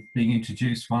cyclosporin being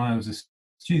introduced while I was a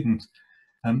student,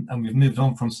 and we've moved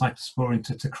on from cyclosporin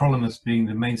to tacrolimus being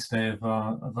the mainstay of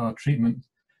our treatment.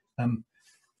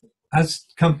 As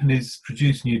companies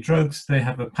produce new drugs, they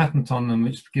have a patent on them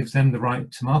which gives them the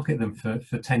right to market them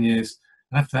for 10 years.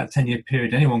 And after that 10-year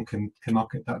period, anyone can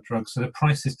market that drug. So the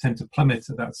prices tend to plummet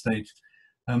at that stage.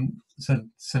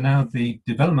 So now the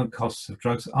development costs of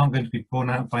drugs aren't going to be borne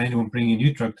out by anyone bringing a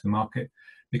new drug to the market,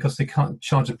 because they can't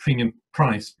charge a premium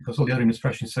price because all the other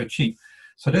immunosuppression is so cheap.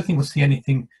 So I don't think we'll see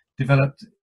anything developed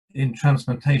in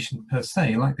transplantation per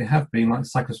se, like they have been, like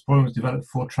cyclosporin was developed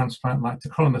for transplant, like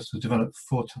tacrolimus was developed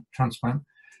for transplant.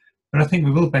 But I think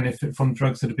we will benefit from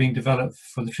drugs that are being developed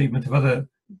for the treatment of other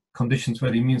conditions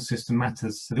where the immune system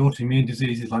matters. So the autoimmune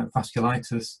diseases like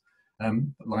vasculitis,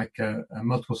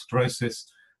 multiple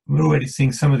sclerosis. We're already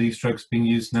seeing some of these drugs being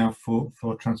used now for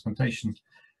transplantation.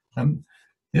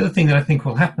 The other thing that I think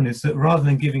will happen is that rather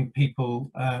than giving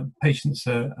people, patients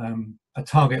a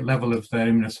target level of their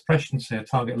immunosuppression, say a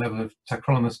target level of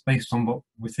tacrolimus based on what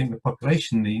we think the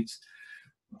population needs,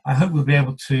 I hope we'll be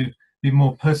able to be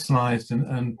more personalised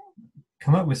and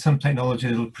come up with some technology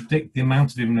that will predict the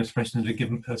amount of immunosuppression that a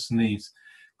given person needs.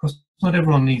 Of course, not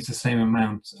everyone needs the same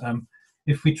amount.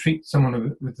 If we treat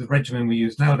someone with the regimen we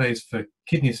use nowadays for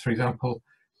kidneys, for example,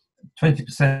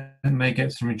 20% may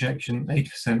get some rejection,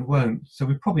 80% won't. So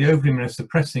we're probably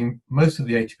over-immunosuppressing most of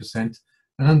the 80%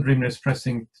 and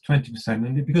under-immunosuppressing 20%.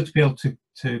 And it'd be good to be able to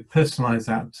personalise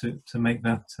that, to make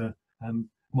that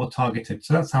more targeted.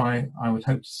 So that's how I would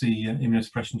hope to see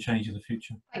immunosuppression change in the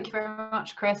future. Thank you very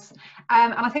much, Chris.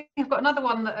 And I think we've got another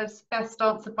one that is best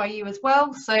answered by you as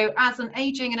well. So as an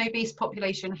ageing and obese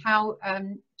population, how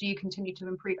do you continue to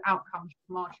improve outcomes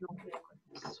for marginal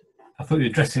organs? I thought you were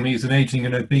addressing me as an ageing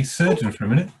and obese surgeon for a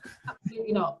minute.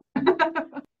 Absolutely not.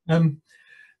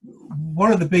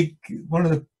 One of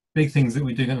the big things that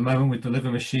we're doing at the moment with the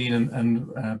liver machine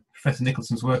and Professor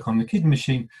Nicholson's work on the kidney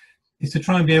machine is to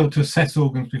try and be able to assess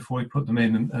organs before we put them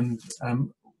in.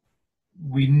 And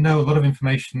we know a lot of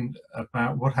information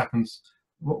about what happens,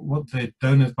 what the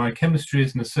donor's biochemistry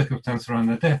is and the circumstance around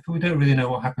their death, but we don't really know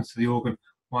what happens to the organ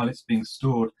while it's being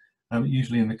stored,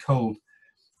 usually in the cold.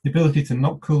 The ability to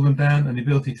not cool them down and the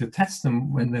ability to test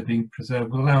them when they're being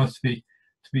preserved will allow us to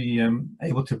be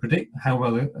able to predict how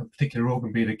well a particular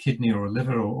organ, be it a kidney or a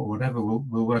liver or whatever,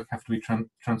 will work after we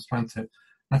transplant it.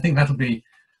 I think that'll be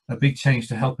a big change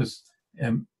to help us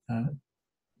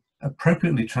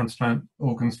appropriately transplant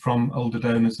organs from older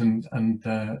donors and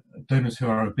donors who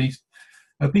are obese.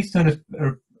 Obese donors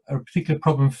are a particular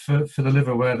problem for the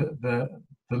liver, where the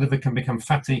liver can become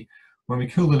fatty. When we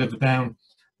cool the liver down,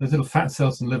 those little fat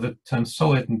cells in the liver turn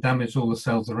solid and damage all the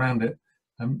cells around it.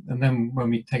 And then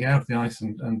when we take it out of the ice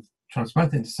and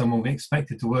transplant it into someone, we expect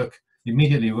it to work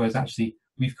immediately, whereas actually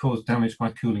we've caused damage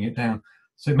by cooling it down.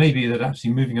 So it may be that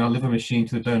actually moving our liver machine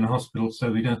to the donor hospital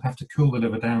so we don't have to cool the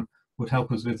liver down would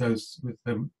help us with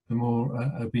the more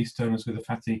obese donors with the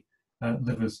fatty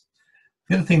livers.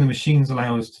 The other thing the machines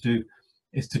allow us to do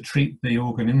is to treat the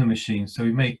organ in the machine. So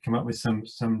we may come up with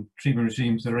some treatment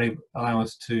regimes that allow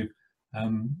us to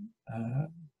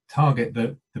target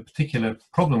the particular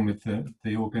problem with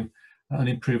the organ and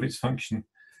improve its function.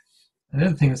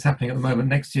 Another thing that's happening at the moment,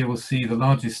 next year we'll see the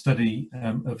largest study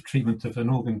of treatment of an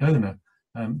organ donor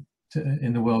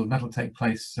in the world, and that'll take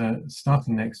place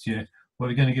starting next year, where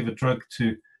we're going to give a drug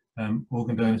to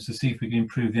organ donors to see if we can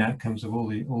improve the outcomes of all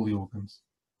the organs.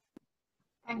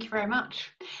 Thank you very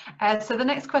much. So the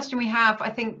next question we have, I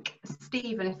think,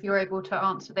 Stephen, if you're able to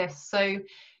answer this. So,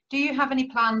 do you have any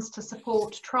plans to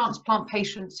support transplant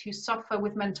patients who suffer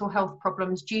with mental health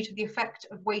problems due to the effect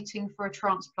of waiting for a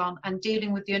transplant and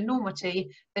dealing with the enormity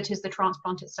that is the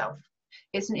transplant itself?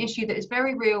 It's an issue that is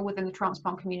very real within the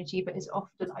transplant community, but is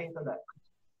often overlooked.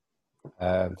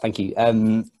 Thank you.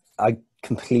 I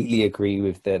completely agree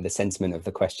with the sentiment of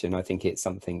the question. I think it's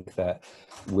something that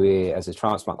we're, as a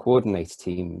transplant coordinator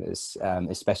team,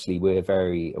 especially, we're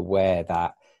very aware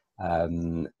that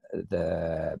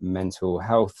the mental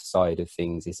health side of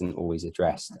things isn't always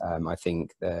addressed. I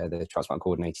think the transplant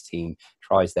coordinator team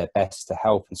tries their best to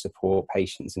help and support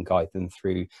patients and guide them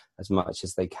through as much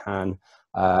as they can.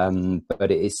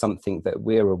 But it is something that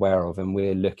we're aware of, and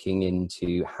we're looking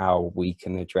into how we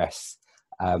can address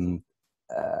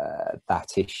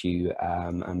that issue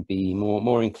and be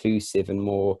more inclusive and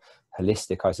more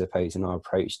holistic, I suppose, in our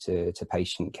approach to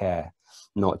patient care.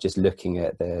 Not just looking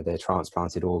at the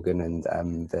transplanted organ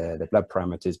and the blood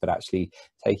parameters, but actually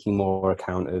taking more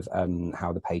account of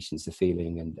how the patients are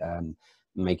feeling and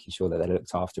making sure that they're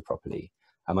looked after properly.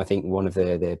 I think one of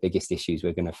the biggest issues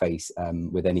we're going to face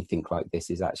with anything like this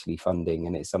is actually funding,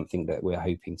 and it's something that we're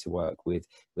hoping to work with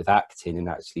Actin and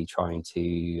actually trying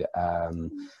to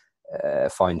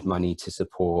find money to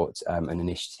support an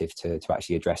initiative to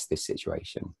actually address this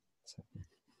situation. So.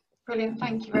 Brilliant,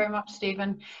 thank you very much,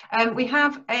 Stephen. We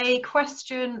have a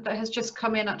question that has just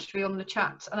come in actually on the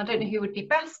chat, and I don't know who would be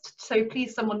best, so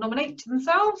please someone nominate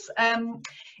themselves.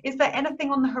 Is there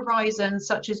anything on the horizon,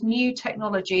 such as new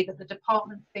technology, that the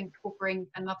department think will bring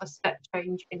another step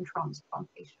change in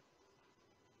transplantation?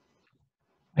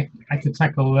 I could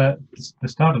tackle the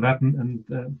start of that,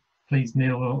 and please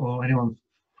Neil or anyone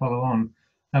follow on.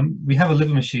 We have a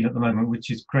liver machine at the moment, which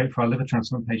is great for our liver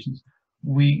transplant patients.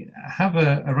 We have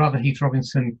a rather Heath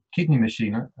Robinson kidney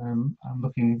machine. I'm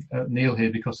looking at Neil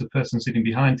here because the person sitting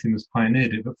behind him has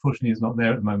pioneered it, but fortunately is not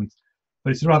there at the moment.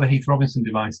 But it's a rather Heath Robinson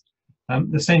device.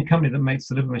 The same company that makes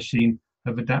the liver machine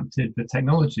have adapted the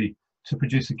technology to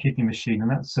produce a kidney machine, and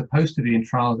that's supposed to be in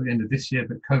trials at the end of this year,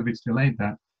 but COVID's delayed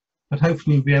that. But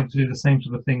hopefully we'll be able to do the same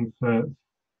sort of thing for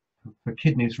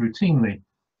kidneys routinely.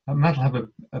 And that'll have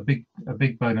a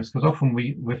big bonus, because often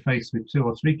we're faced with 2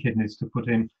 or 3 kidneys to put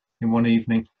in one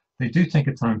evening. They do take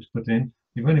a time to put in.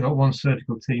 We've only got 1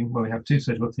 surgical team. Well, we have 2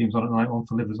 surgical teams on at night, 1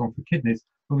 for livers, 1 for kidneys,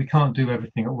 but we can't do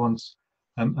everything at once.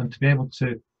 And to be able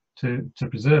to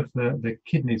preserve the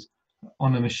kidneys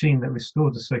on a machine that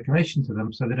restores the circulation to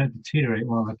them so they don't deteriorate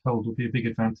while they're cold will be a big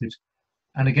advantage.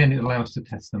 And again, it allows us to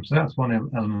test them. So that's one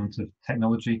element of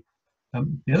technology.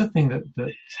 The other thing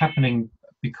that's happening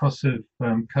because of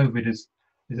COVID is,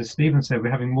 as Stephen said,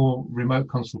 we're having more remote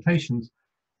consultations.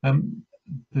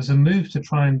 There's a move to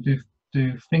try and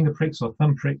do finger pricks or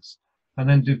thumb pricks and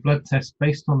then do blood tests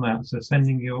based on that. So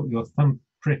sending your thumb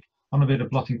prick on a bit of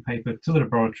blotting paper to the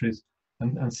laboratories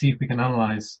and see if we can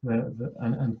analyze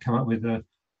and come up with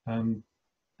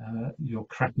your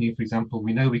creatinine, for example.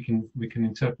 We know we can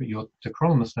interpret your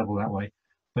tacrolimus level that way,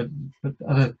 but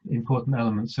other important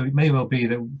elements. So it may well be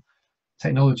that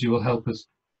technology will help us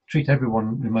treat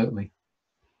everyone remotely.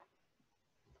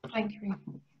 Thank you.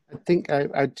 I think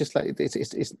I'd just like,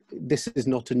 this is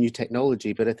not a new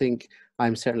technology, but I think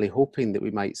I'm certainly hoping that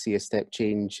we might see a step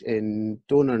change in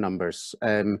donor numbers.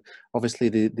 Obviously,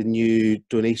 the new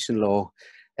donation law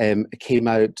came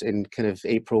out in kind of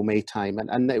April, May time,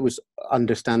 and it was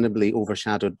understandably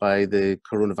overshadowed by the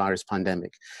coronavirus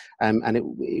pandemic. And it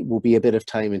will be a bit of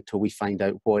time until we find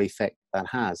out what effect that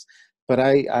has. But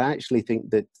I actually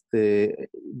think that the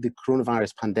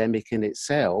coronavirus pandemic in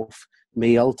itself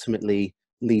may ultimately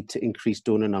lead to increased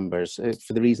donor numbers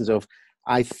for the reasons of,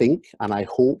 I think and I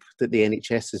hope that the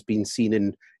NHS has been seen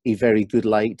in a very good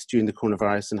light during the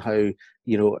coronavirus, and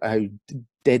how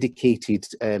dedicated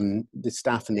the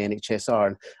staff in the NHS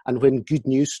are. And when good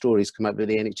news stories come out of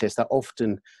the NHS, that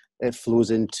often flows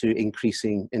into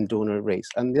increasing in donor rates.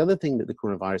 And the other thing that the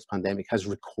coronavirus pandemic has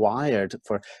required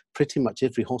for pretty much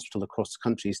every hospital across the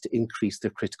country is to increase their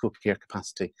critical care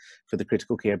capacity for the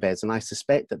critical care beds. And I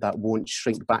suspect that won't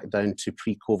shrink back down to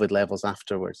pre-COVID levels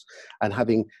afterwards. And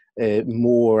having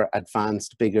more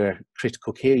advanced, bigger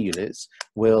critical care units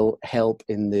will help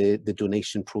in the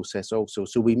donation process also.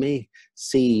 So we may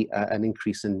see an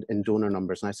increase in donor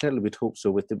numbers, and I certainly would hope so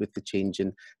with the change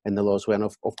in the law as well. And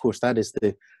of course, that is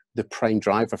the prime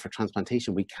driver for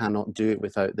transplantation. We cannot do it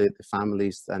without the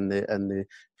families and the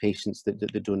patients that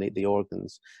donate the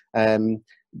organs.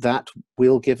 That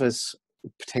will give us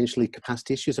potentially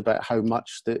capacity issues about how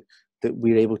much that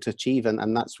we're able to achieve,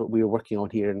 and that's what we're working on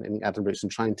here in Addenbrooke,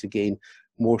 and trying to gain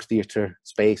more theatre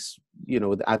space.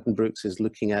 The Addenbrooke is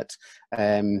looking at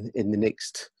in the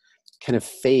next kind of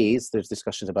phase, there's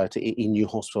discussions about a new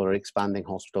hospital or expanding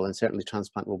hospital, and certainly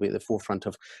transplant will be at the forefront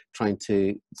of trying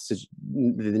to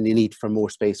the need for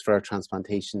more space for our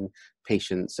transplantation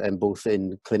patients, and both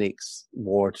in clinics,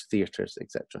 wards, theatres,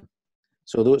 etc.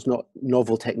 So though it's not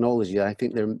novel technology, I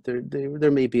think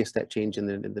there may be a step change in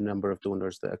the number of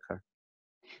donors that occur.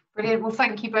 Brilliant. Well,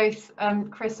 thank you both,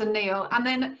 Chris and Neil. And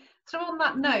then, so on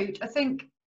that note, I think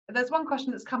there's one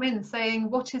question that's come in saying,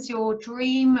 what is your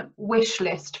dream wish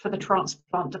list for the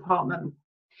transplant department?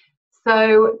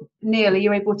 So, Neil, are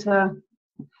you able to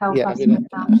help us with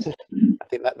that? I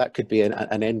think that could be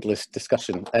an endless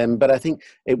discussion, but I think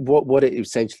what it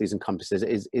essentially encompasses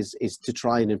is to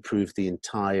try and improve the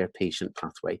entire patient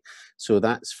pathway. So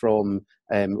that's from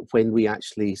when we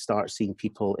actually start seeing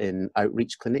people in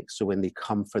outreach clinics, so when they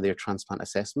come for their transplant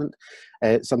assessment.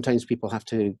 Sometimes people have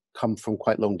to come from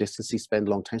quite long distances, spend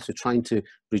a long time, so trying to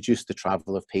reduce the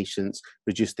travel of patients,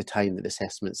 reduce the time that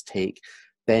assessments take.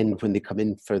 Then when they come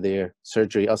in for their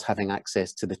surgery, us having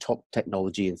access to the top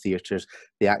technology in theatres,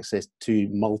 the access to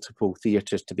multiple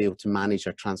theatres to be able to manage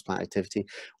our transplant activity.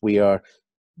 We are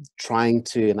trying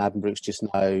to, in Addenbrooke just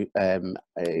now,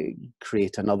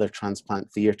 create another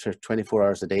transplant theatre 24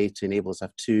 hours a day to enable us to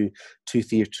have two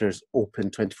theatres open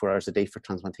 24 hours a day for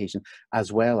transplantation,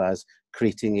 as well as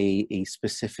creating a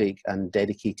specific and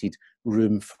dedicated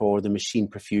room for the machine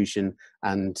perfusion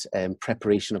and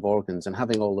preparation of organs. And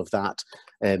having all of that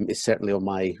is certainly on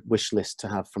my wish list to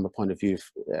have from a point of view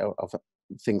of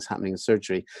things happening in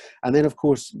surgery. And then, of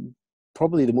course,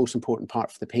 probably the most important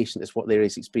part for the patient is what their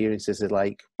experiences are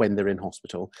like when they're in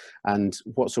hospital, and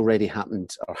what's already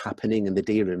happened or happening in the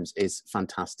day rooms is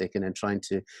fantastic, and then trying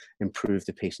to improve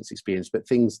the patient's experience. But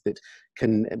things that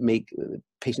can make the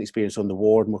patient experience on the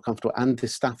ward more comfortable, and the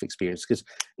staff experience, because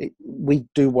we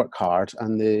do work hard,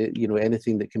 and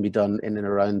anything that can be done in and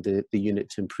around the unit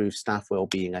to improve staff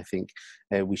well-being, I think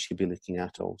we should be looking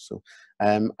at also.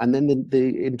 And then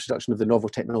the introduction of the novel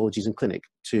technologies in clinic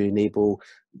to enable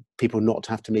people not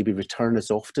to have to maybe return as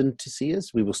often to see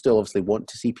us. We will still obviously want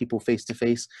to see people face to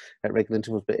face at regular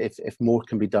intervals, but if more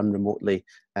can be done remotely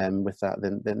with that,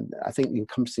 then I think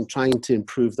encompassing trying to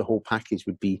improve the whole package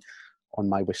would be on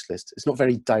my wish list. It's not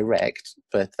very direct,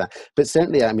 but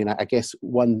certainly, I mean, I guess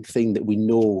one thing that we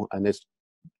know, and as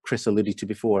Chris alluded to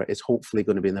before, is hopefully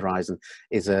going to be in the horizon,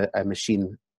 is a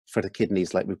machine for the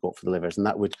kidneys like we've got for the livers, and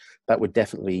that would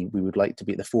definitely, we would like to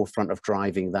be at the forefront of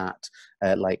driving that,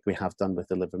 like we have done with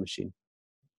the liver machine.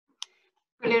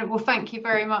 Brilliant. Well, thank you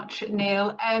very much,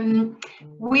 Neil.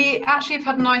 We actually have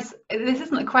had a nice, this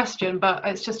isn't a question, but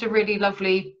it's just a really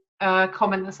lovely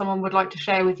comment that someone would like to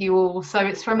share with you all. So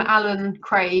it's from Alan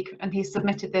Craig, and he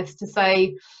submitted this to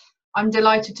say, I'm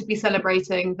delighted to be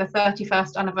celebrating the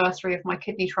 31st anniversary of my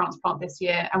kidney transplant this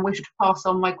year, and wish to pass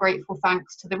on my grateful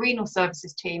thanks to the renal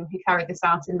services team who carried this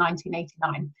out in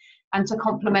 1989, and to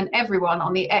compliment everyone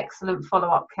on the excellent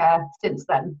follow-up care since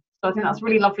then. So I think that's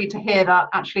really lovely to hear that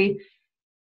actually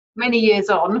many years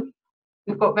on,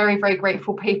 we've got very, very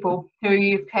grateful people who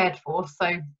you've cared for.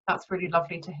 So that's really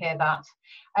lovely to hear that.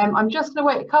 I'm just going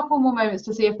to wait a couple more moments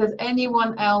to see if there's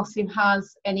anyone else who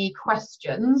has any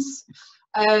questions.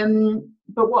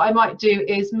 But what I might do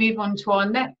is move on to our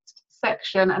next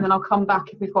section, and then I'll come back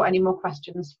if we've got any more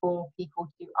questions for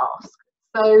people to ask.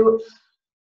 So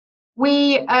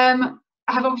we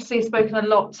have obviously spoken a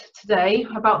lot today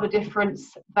about the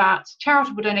difference that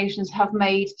charitable donations have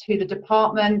made to the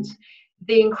department,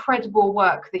 the incredible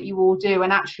work that you all do,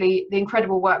 and actually the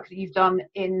incredible work that you've done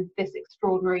in this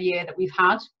extraordinary year that we've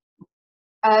had.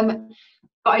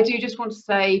 But I do just want to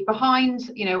say,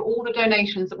 behind, you know, all the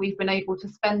donations that we've been able to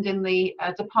spend in the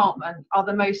department are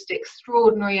the most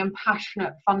extraordinary and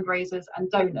passionate fundraisers and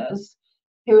donors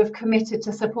who have committed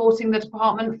to supporting the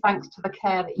department thanks to the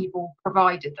care that you've all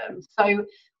provided them. So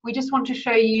we just want to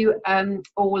show you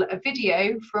all a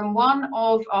video from one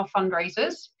of our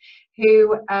fundraisers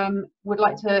who would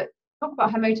like to talk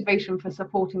about her motivation for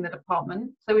supporting the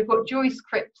department. So we've got Joyce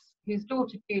Cripps, whose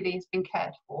daughter Julie has been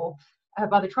cared for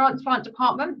by the transplant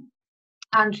department,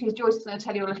 and Joyce is going to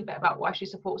tell you a little bit about why she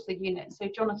supports the unit. So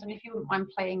Jonathan, if you wouldn't mind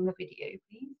playing the video,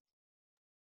 please.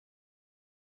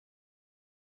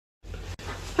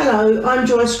 Hello, I'm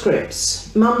Joyce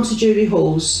Cripps, mum to Julie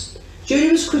Halls.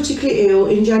 Julie was critically ill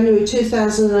in January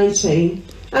 2018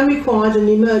 and required an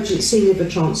emergency liver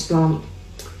transplant.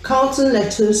 Cards and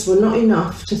letters were not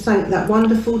enough to thank that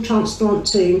wonderful transplant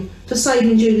team for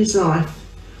saving Julie's life,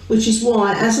 which is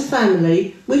why, as a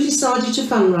family, we decided to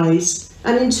fundraise,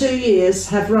 and in 2 years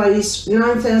have raised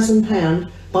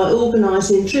 £9,000 by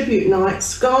organising tribute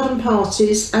nights, garden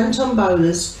parties and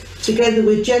tombolas, together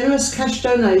with generous cash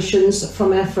donations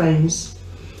from our friends.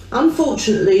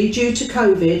 Unfortunately, due to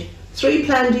COVID, 3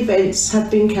 planned events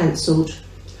have been cancelled.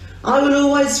 I will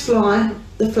always fly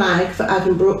the flag for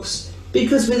Addenbrooke's,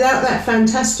 because without that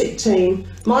fantastic team,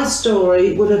 my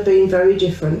story would have been very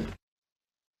different.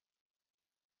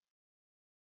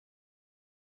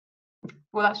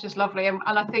 Well, that's just lovely, and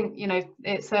I think, you know,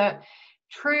 it's a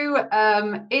true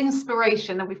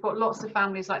inspiration that we've got lots of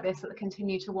families like this that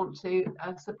continue to want to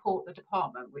support the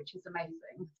department, which is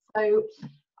amazing. So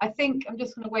I think I'm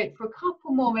just going to wait for a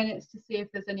couple more minutes to see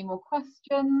if there's any more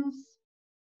questions,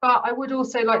 but I would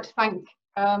also like to thank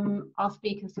our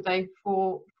speakers today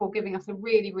for giving us a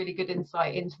really, really good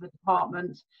insight into the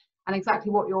department and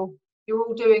exactly what you're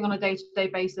all doing on a day-to-day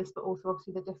basis, but also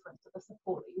obviously the difference that the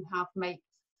support that you have makes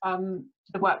to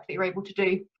the work that you're able to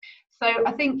do. So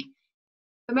I think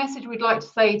the message we'd like to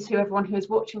say to everyone who is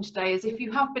watching today is, if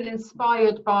you have been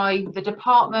inspired by the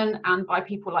department and by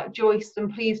people like Joyce,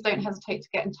 then please don't hesitate to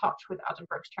get in touch with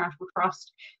Addenbrooke's Charitable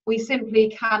Trust. We simply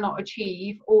cannot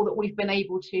achieve all that we've been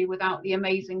able to without the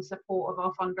amazing support of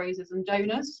our fundraisers and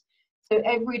donors. So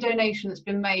every donation that's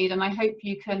been made, and I hope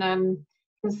you can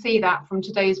see that from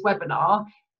today's webinar,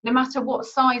 no matter what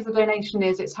size the donation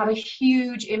is, it's had a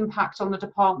huge impact on the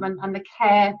department and the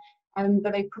care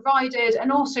that they've provided,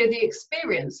 and also the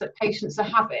experience that patients are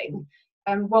having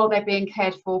while they're being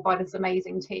cared for by this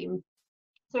amazing team.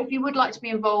 So if you would like to be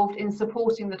involved in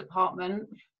supporting the department,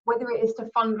 whether it is to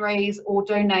fundraise or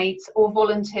donate or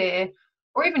volunteer,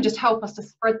 or even just help us to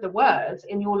spread the word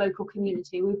in your local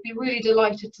community, we'd be really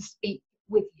delighted to speak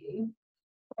with you.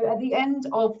 So at the end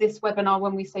of this webinar,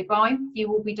 when we say bye, you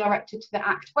will be directed to the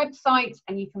ACT website,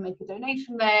 and you can make a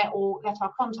donation there or get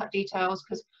our contact details,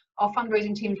 because our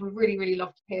fundraising teams would really, really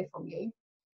love to hear from you.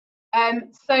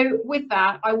 So with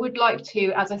that, I would like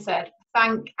to, as I said,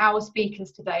 thank our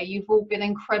speakers today. You've all been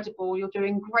incredible. You're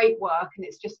doing great work, and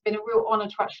it's just been a real honour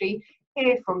to actually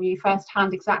hear from you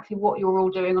firsthand exactly what you're all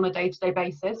doing on a day-to-day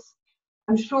basis.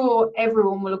 I'm sure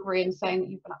everyone will agree in saying that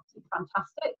you've been absolutely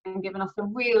fantastic and given us a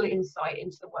real insight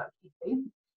into the work you do.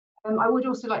 I would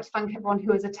also like to thank everyone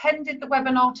who has attended the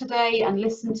webinar today and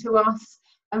listened to us.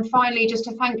 And finally, just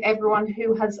to thank everyone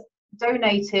who has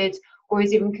donated or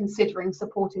is even considering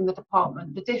supporting the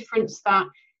department. The difference that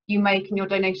you make and your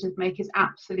donations make is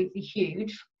absolutely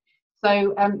huge.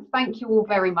 So thank you all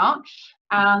very much,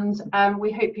 and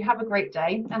we hope you have a great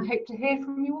day and hope to hear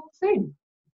from you all soon.